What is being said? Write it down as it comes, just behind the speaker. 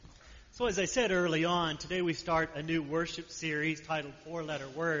So as I said early on, today we start a new worship series titled Four-Letter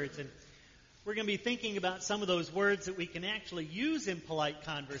Words, and we're going to be thinking about some of those words that we can actually use in polite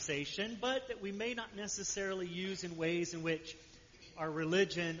conversation, but that we may not necessarily use in ways in which our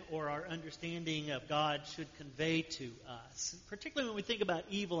religion or our understanding of God should convey to us, particularly when we think about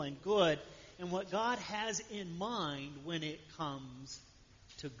evil and good and what God has in mind when it comes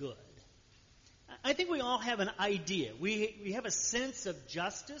to good. I think we all have an idea. We have a sense of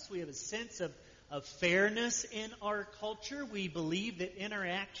justice. We have a sense of fairness in our culture. We believe that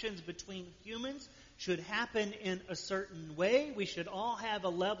interactions between humans should happen in a certain way. We should all have a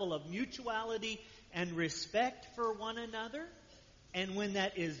level of mutuality and respect for one another. And when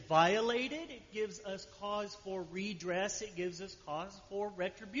that is violated, it gives us cause for redress. It gives us cause for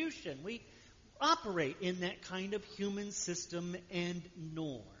retribution. We operate in that kind of human system and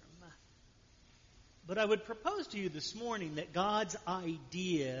norm. But I would propose to you this morning that God's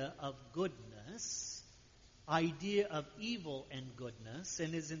idea of goodness, idea of evil and goodness,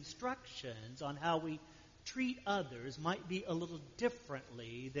 and His instructions on how we treat others might be a little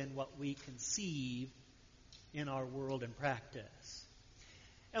differently than what we conceive in our world and practice.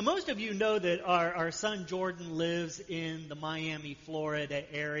 Now, most of you know that our son Jordan lives in the Miami, Florida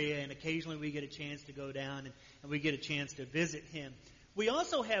area, and occasionally we get a chance to go down and we get a chance to visit him. We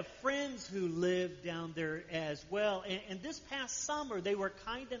also have friends who live down there as well. And this past summer, they were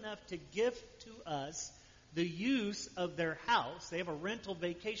kind enough to gift to us the use of their house. They have a rental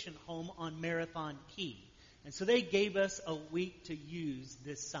vacation home on Marathon Key. And so they gave us a week to use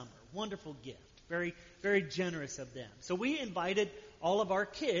this summer. Wonderful gift. Very, very generous of them. So we invited all of our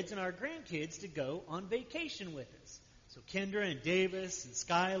kids and our grandkids to go on vacation with us. So Kendra and Davis and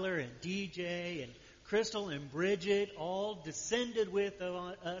Skylar and DJ and Crystal and Bridget all descended with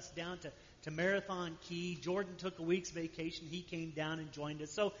us down to Marathon Key. Jordan took a week's vacation. He came down and joined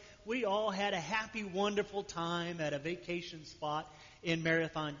us. So we all had a happy, wonderful time at a vacation spot in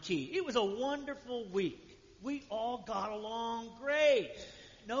Marathon Key. It was a wonderful week. We all got along great.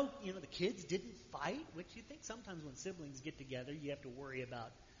 No, the kids didn't fight, which you think sometimes when siblings get together, you have to worry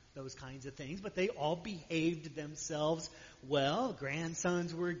about those kinds of things, but they all behaved themselves well.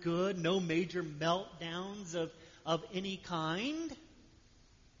 Grandsons were good. No major meltdowns of any kind.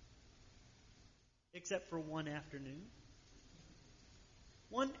 Except for one afternoon.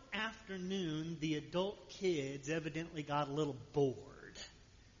 One afternoon, the adult kids evidently got a little bored.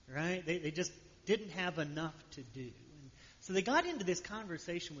 Right? They just didn't have enough to do. And so they got into this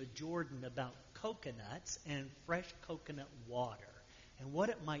conversation with Jordan about coconuts and fresh coconut water. And what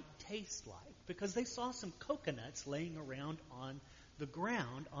it might taste like, because they saw some coconuts laying around on the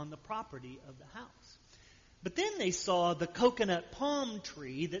ground on the property of the house. But then they saw the coconut palm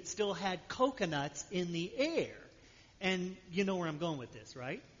tree that still had coconuts in the air. And you know where I'm going with this,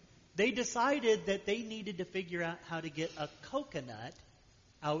 right? They decided that they needed to figure out how to get a coconut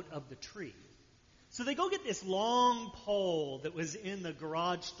out of the tree. So they go get this long pole that was in the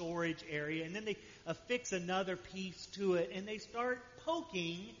garage storage area, and then they affix another piece to it, and they start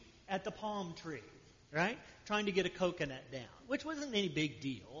poking at the palm tree, right? Trying to get a coconut down, which wasn't any big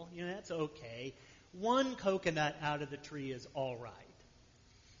deal. That's okay. One coconut out of the tree is all right.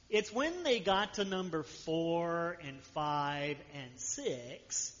 It's when they got to number 4 and 5 and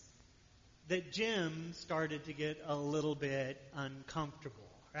 6 that Jim started to get a little bit uncomfortable,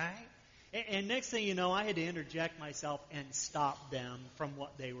 right? And next thing you know, I had to interject myself and stop them from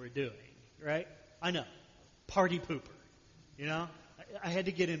what they were doing, right? I know. Party pooper. I had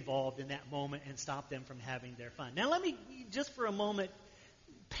to get involved in that moment and stop them from having their fun. Now let me, just for a moment,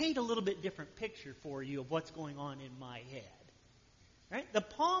 paint a little bit different picture for you of what's going on in my head. Right? The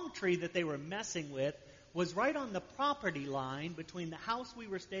palm tree that they were messing with was right on the property line between the house we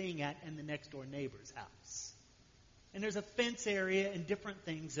were staying at and the next door neighbor's house. And there's a fence area and different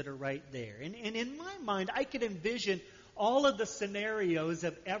things that are right there. And in my mind, I could envision all of the scenarios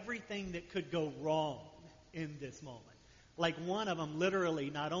of everything that could go wrong in this moment. Like one of them literally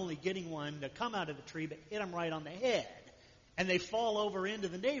not only getting one to come out of the tree, but hit them right on the head. And they fall over into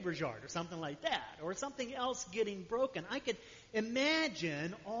the neighbor's yard or something like that. Or something else getting broken. I could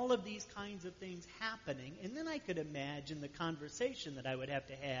imagine all of these kinds of things happening. And then I could imagine the conversation that I would have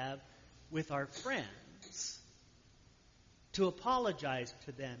to have with our friends. To apologize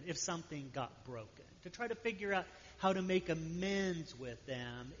to them if something got broken. To try to figure out how to make amends with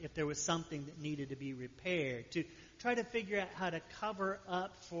them if there was something that needed to be repaired. To try to figure out how to cover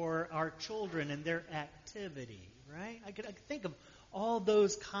up for our children and their activity. Right? I could think of all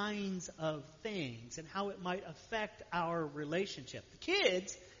those kinds of things and how it might affect our relationship. The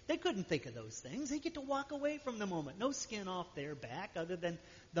kids They couldn't think of those things. They get to walk away from the moment. No skin off their back other than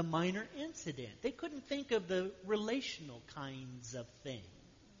the minor incident. They couldn't think of the relational kinds of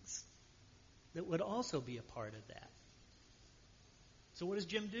things that would also be a part of that. So what does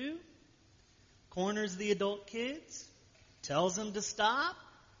Jim do? Corners the adult kids, tells them to stop.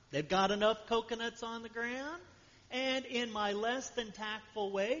 They've got enough coconuts on the ground. And in my less than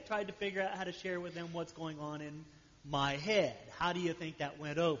tactful way, tried to figure out how to share with them what's going on in my head. How do you think that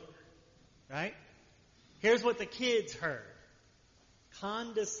went over? Right? Here's what the kids heard.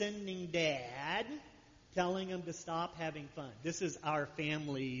 Condescending dad telling them to stop having fun. This is our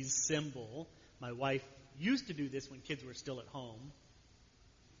family's symbol. My wife used to do this when kids were still at home.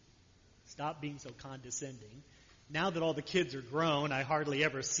 Stop being so condescending. Now that all the kids are grown, I hardly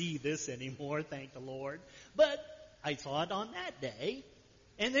ever see this anymore, thank the Lord. But I saw it on that day.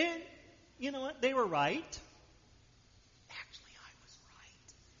 And then, you know what? They were right. Actually, I was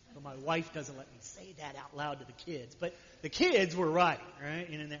right. But my wife doesn't let me say that out loud to the kids. But the kids were right, right?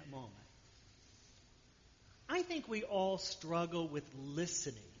 And in that moment. I think we all struggle with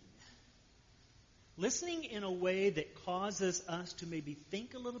listening. Listening in a way that causes us to maybe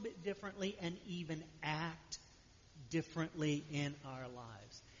think a little bit differently and even act differently in our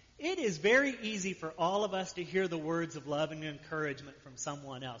lives. It is very easy for all of us to hear the words of love and encouragement from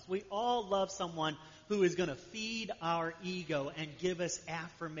someone else. We all love someone who is going to feed our ego and give us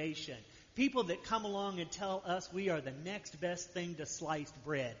affirmation. People that come along and tell us we are the next best thing to sliced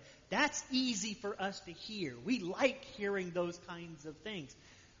bread. That's easy for us to hear. We like hearing those kinds of things.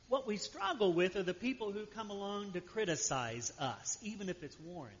 What we struggle with are the people who come along to criticize us, even if it's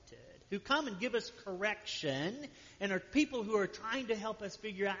warranted, who come and give us correction, and are people who are trying to help us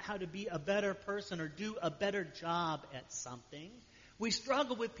figure out how to be a better person or do a better job at something. We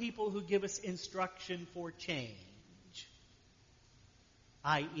struggle with people who give us instruction for change,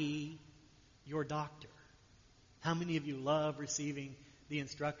 i.e., your doctor. How many of you love receiving the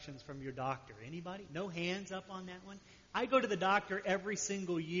instructions from your doctor? Anybody? No hands up on that one? I go to the doctor every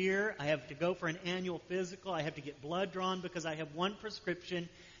single year. I have to go for an annual physical. I have to get blood drawn because I have one prescription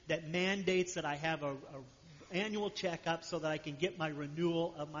that mandates that I have a annual checkup so that I can get my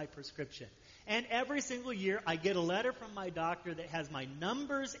renewal of my prescription. And every single year I get a letter from my doctor that has my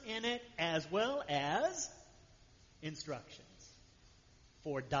numbers in it as well as instructions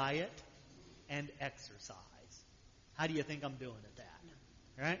for diet and exercise. How do you think I'm doing at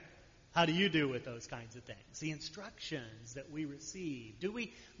that? Right? How do you do with those kinds of things? The instructions that we receive. Do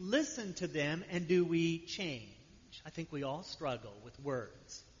we listen to them and do we change? I think we all struggle with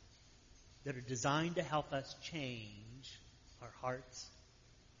words that are designed to help us change our hearts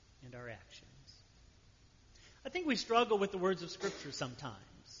and our actions. I think we struggle with the words of Scripture sometimes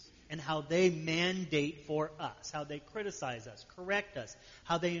and how they mandate for us, how they criticize us, correct us,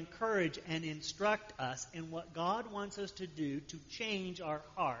 how they encourage and instruct us in what God wants us to do to change our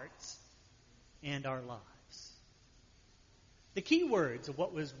hearts and our lives. The key words of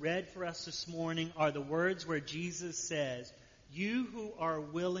what was read for us this morning are the words where Jesus says, "You who are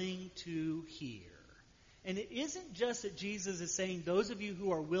willing to hear." And it isn't just that Jesus is saying, those of you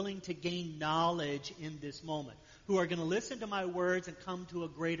who are willing to gain knowledge in this moment, who are going to listen to my words and come to a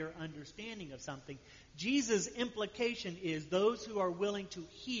greater understanding of something. Jesus' implication is those who are willing to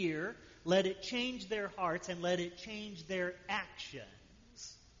hear, let it change their hearts and let it change their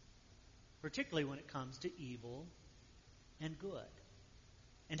actions. Particularly when it comes to evil and good.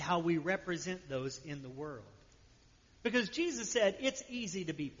 And how we represent those in the world. Because Jesus said it's easy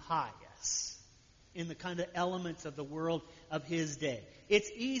to be pious in the kind of elements of the world of his day.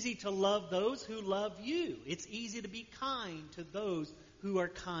 It's easy to love those who love you. It's easy to be kind to those who are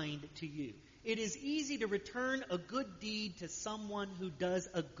kind to you. It is easy to return a good deed to someone who does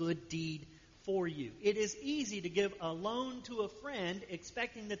a good deed for you. It is easy to give a loan to a friend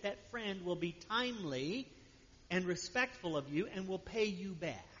expecting that that friend will be timely and respectful of you and will pay you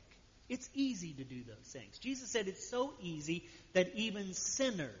back. It's easy to do those things. Jesus said it's so easy that even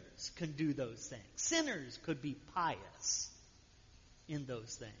sinners can do those things. Sinners could be pious in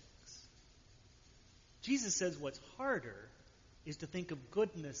those things. Jesus says what's harder is to think of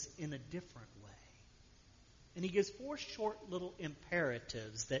goodness in a different way. And he gives 4 short little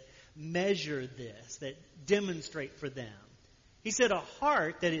imperatives that measure this, that demonstrate for them. He said a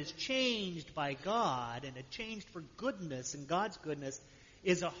heart that is changed by God and changed for goodness and God's goodness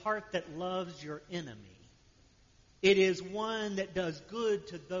is a heart that loves your enemy. It is one that does good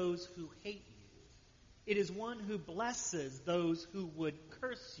to those who hate you. It is one who blesses those who would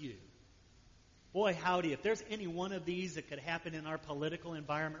curse you. Boy, howdy, if there's any one of these that could happen in our political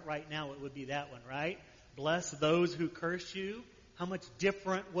environment right now, it would be that one, right? Bless those who curse you. How much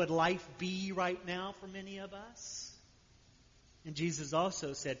different would life be right now for many of us? And Jesus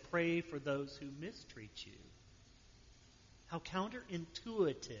also said, pray for those who mistreat you. How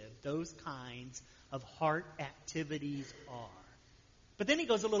counterintuitive those kinds of heart activities are. But then he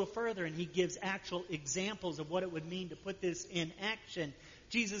goes a little further and he gives actual examples of what it would mean to put this in action.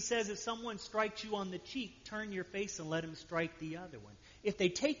 Jesus says, if someone strikes you on the cheek, turn your face and let him strike the other one. If they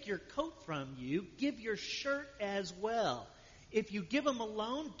take your coat from you, give your shirt as well. If you give them a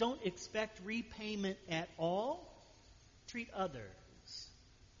loan, don't expect repayment at all. Treat others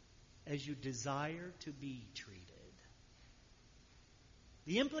as you desire to be treated.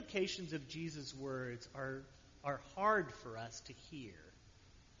 The implications of Jesus' words are hard for us to hear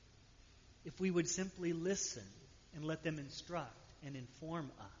if we would simply listen and let them instruct and inform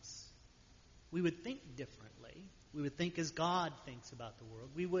us. We would think differently. We would think as God thinks about the world.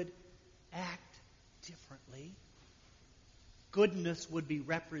 We would act differently. Goodness would be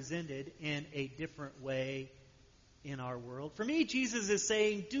represented in a different way in our world. For me, Jesus is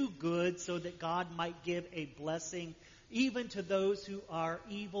saying, do good so that God might give a blessing even to those who are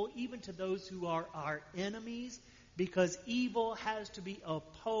evil, even to those who are our enemies, because evil has to be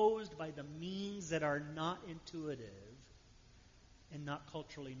opposed by the means that are not intuitive and not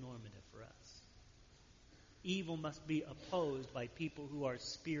culturally normative for us. Evil must be opposed by people who are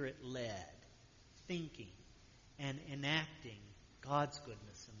Spirit-led, thinking and enacting God's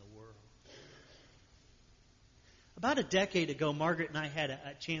goodness in the world. About a decade ago, Margaret and I had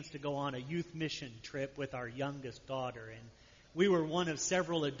a chance to go on a youth mission trip with our youngest daughter, and we were one of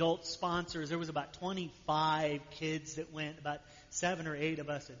several adult sponsors. There was about 25 kids that went, about 7 or 8 of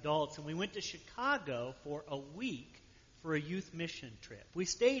us adults, and we went to Chicago for a week for a youth mission trip. We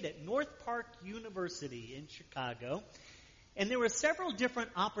stayed at North Park University in Chicago, and there were several different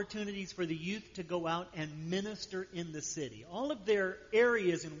opportunities for the youth to go out and minister in the city. All of their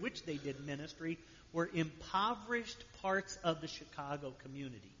areas in which they did ministry were impoverished parts of the Chicago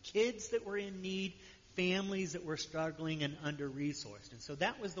community. Kids that were in need, families that were struggling and under-resourced. And so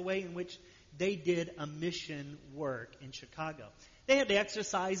that was the way in which they did a mission work in Chicago. They had the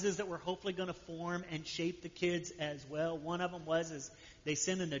exercises that were hopefully going to form and shape the kids as well. One of them was they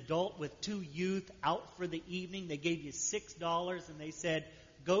sent an adult with 2 youth out for the evening. They gave you $6 and they said,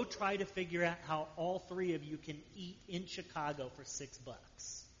 go try to figure out how all 3 of you can eat in Chicago for $6.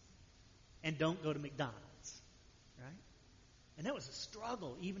 And don't go to McDonald's, right? And that was a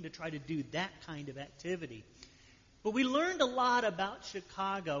struggle even to try to do that kind of activity. But we learned a lot about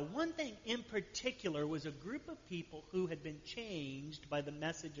Chicago. One thing in particular was a group of people who had been changed by the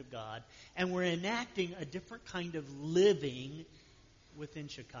message of God and were enacting a different kind of living within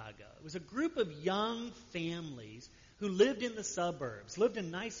Chicago. It was a group of young families who lived in the suburbs, lived in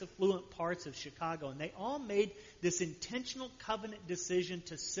nice affluent parts of Chicago, and they all made this intentional covenant decision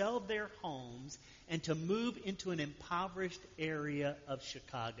to sell their homes and to move into an impoverished area of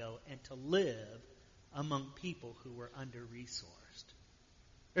Chicago and to live among people who were under-resourced.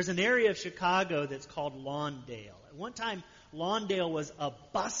 There's an area of Chicago that's called Lawndale. At one time, Lawndale was a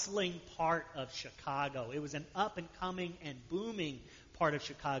bustling part of Chicago. It was an up-and-coming and booming part of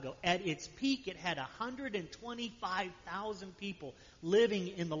Chicago. At its peak, it had 125,000 people living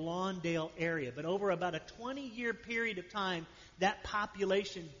in the Lawndale area. But over about a 20-year period of time, that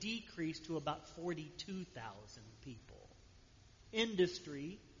population decreased to about 42,000 people.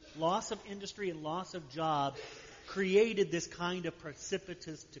 Loss of industry and loss of jobs created this kind of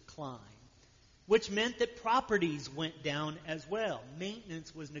precipitous decline, which meant that properties went down as well.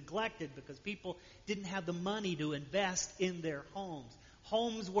 Maintenance was neglected because people didn't have the money to invest in their homes.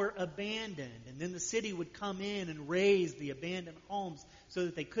 Homes were abandoned, and then the city would come in and raze the abandoned homes so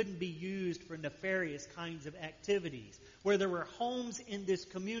that they couldn't be used for nefarious kinds of activities. Where there were homes in this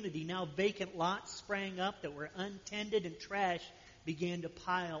community, now vacant lots sprang up that were untended, and trash began to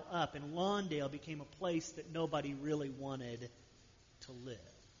pile up, and Lawndale became a place that nobody really wanted to live.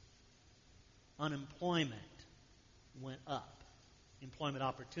 Unemployment went up. Employment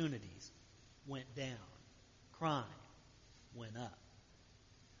opportunities went down. Crime went up.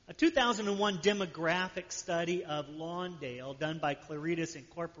 A 2001 demographic study of Lawndale done by Claritas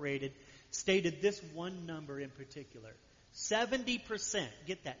Incorporated stated this one number in particular. 70%,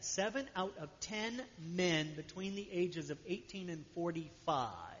 get that, 7 out of 10 men between the ages of 18 and 45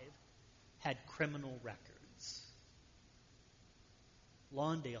 had criminal records.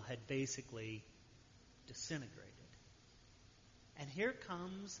 Lawndale had basically disintegrated. And here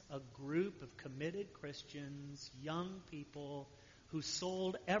comes a group of committed Christians, young people, who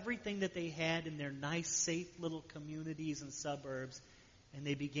sold everything that they had in their nice, safe little communities and suburbs, and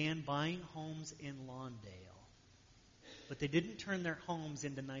they began buying homes in Lawndale. But they didn't turn their homes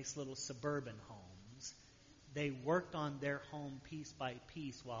into nice little suburban homes. They worked on their home piece by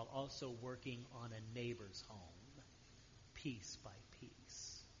piece while also working on a neighbor's home, piece by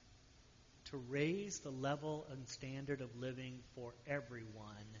piece, to raise the level and standard of living for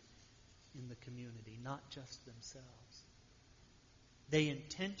everyone in the community, not just themselves. They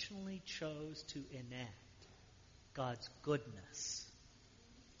intentionally chose to enact God's goodness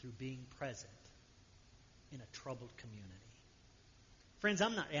through being present in a troubled community. Friends,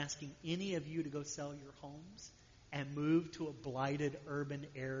 I'm not asking any of you to go sell your homes and move to a blighted urban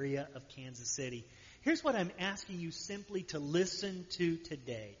area of Kansas City. Here's what I'm asking you simply to listen to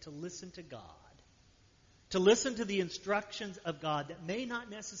today, to listen to God, to listen to the instructions of God that may not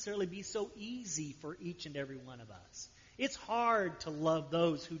necessarily be so easy for each and every one of us. It's hard to love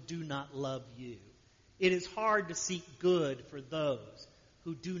those who do not love you. It is hard to seek good for those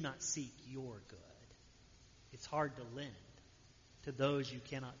who do not seek your good. It's hard to lend to those you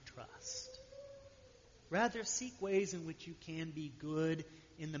cannot trust. Rather, seek ways in which you can be good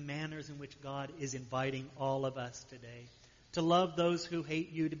in the manners in which God is inviting all of us today. To love those who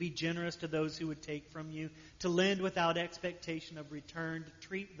hate you, to be generous to those who would take from you, to lend without expectation of return, to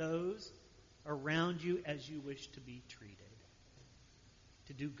treat those around you as you wish to be treated,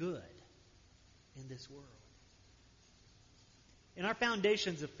 to do good in this world. In our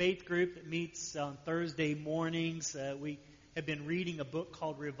Foundations of Faith group that meets on Thursday mornings, we have been reading a book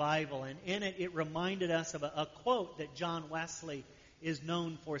called Revival, and in it reminded us of a quote that John Wesley is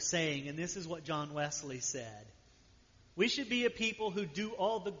known for saying, and this is what John Wesley said: "We should be a people who do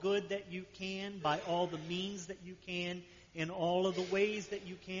all the good that you can, by all the means that you can, in all of the ways that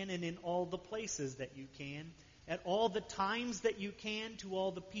you can, and in all the places that you can, at all the times that you can, to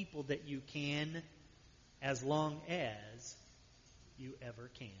all the people that you can, as long as you ever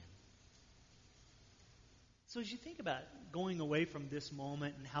can." So as you think about going away from this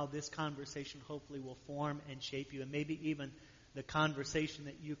moment and how this conversation hopefully will form and shape you, and maybe even the conversation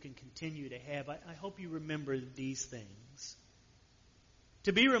that you can continue to have, I hope you remember these things.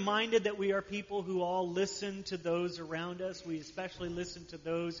 To be reminded that we are people who all listen to those around us. We especially listen to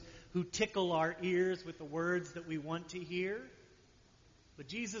those who tickle our ears with the words that we want to hear. But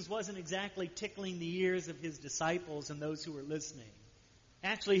Jesus wasn't exactly tickling the ears of His disciples and those who were listening.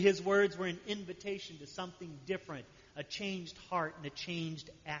 Actually, His words were an invitation to something different, a changed heart and a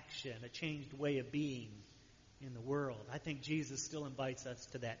changed action, a changed way of being in the world. I think Jesus still invites us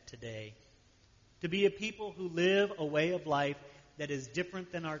to that today. To be a people who live a way of life that is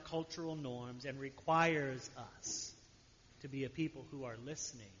different than our cultural norms and requires us to be a people who are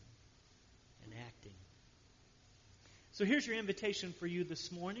listening and acting. So here's your invitation for you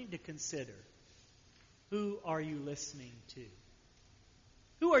this morning to consider. Who are you listening to?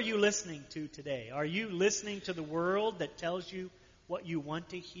 Who are you listening to today? Are you listening to the world that tells you what you want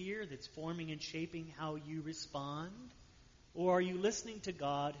to hear, that's forming and shaping how you respond? Or are you listening to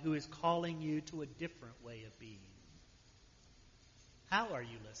God who is calling you to a different way of being? How are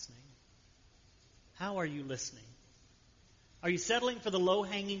you listening? How are you listening? Are you settling for the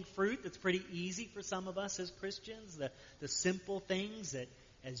low-hanging fruit that's pretty easy for some of us as Christians? The simple things that,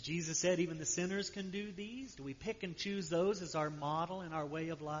 as Jesus said, even the sinners can do these? Do we pick and choose those as our model and our way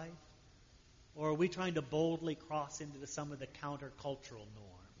of life? Or are we trying to boldly cross into some of the countercultural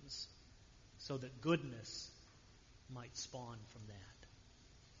norms so that goodness might spawn from that?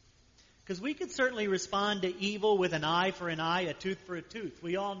 Because we could certainly respond to evil with an eye for an eye, a tooth for a tooth.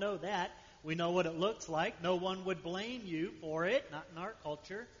 We all know that. We know what it looks like. No one would blame you for it, not in our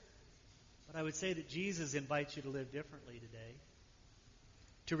culture. But I would say that Jesus invites you to live differently today.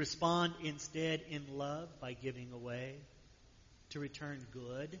 To respond instead in love by giving away. To return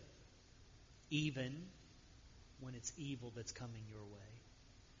good, even when it's evil that's coming your way.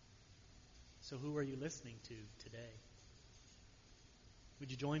 So who are you listening to today?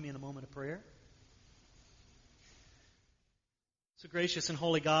 Would you join me in a moment of prayer? So gracious and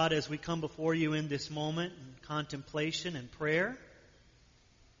holy God, as we come before you in this moment in contemplation and prayer,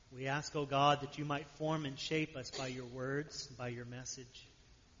 we ask, O God, that you might form and shape us by your words, by your message.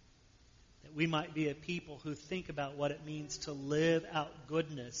 That we might be a people who think about what it means to live out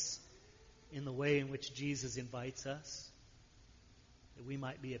goodness in the way in which Jesus invites us. That we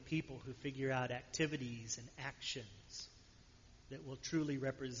might be a people who figure out activities and actions that will truly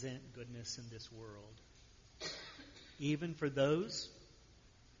represent goodness in this world. Even for those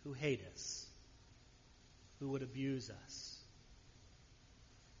who hate us, who would abuse us.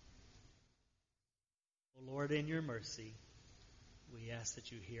 O Lord, in your mercy, we ask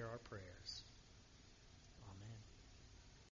that you hear our prayers.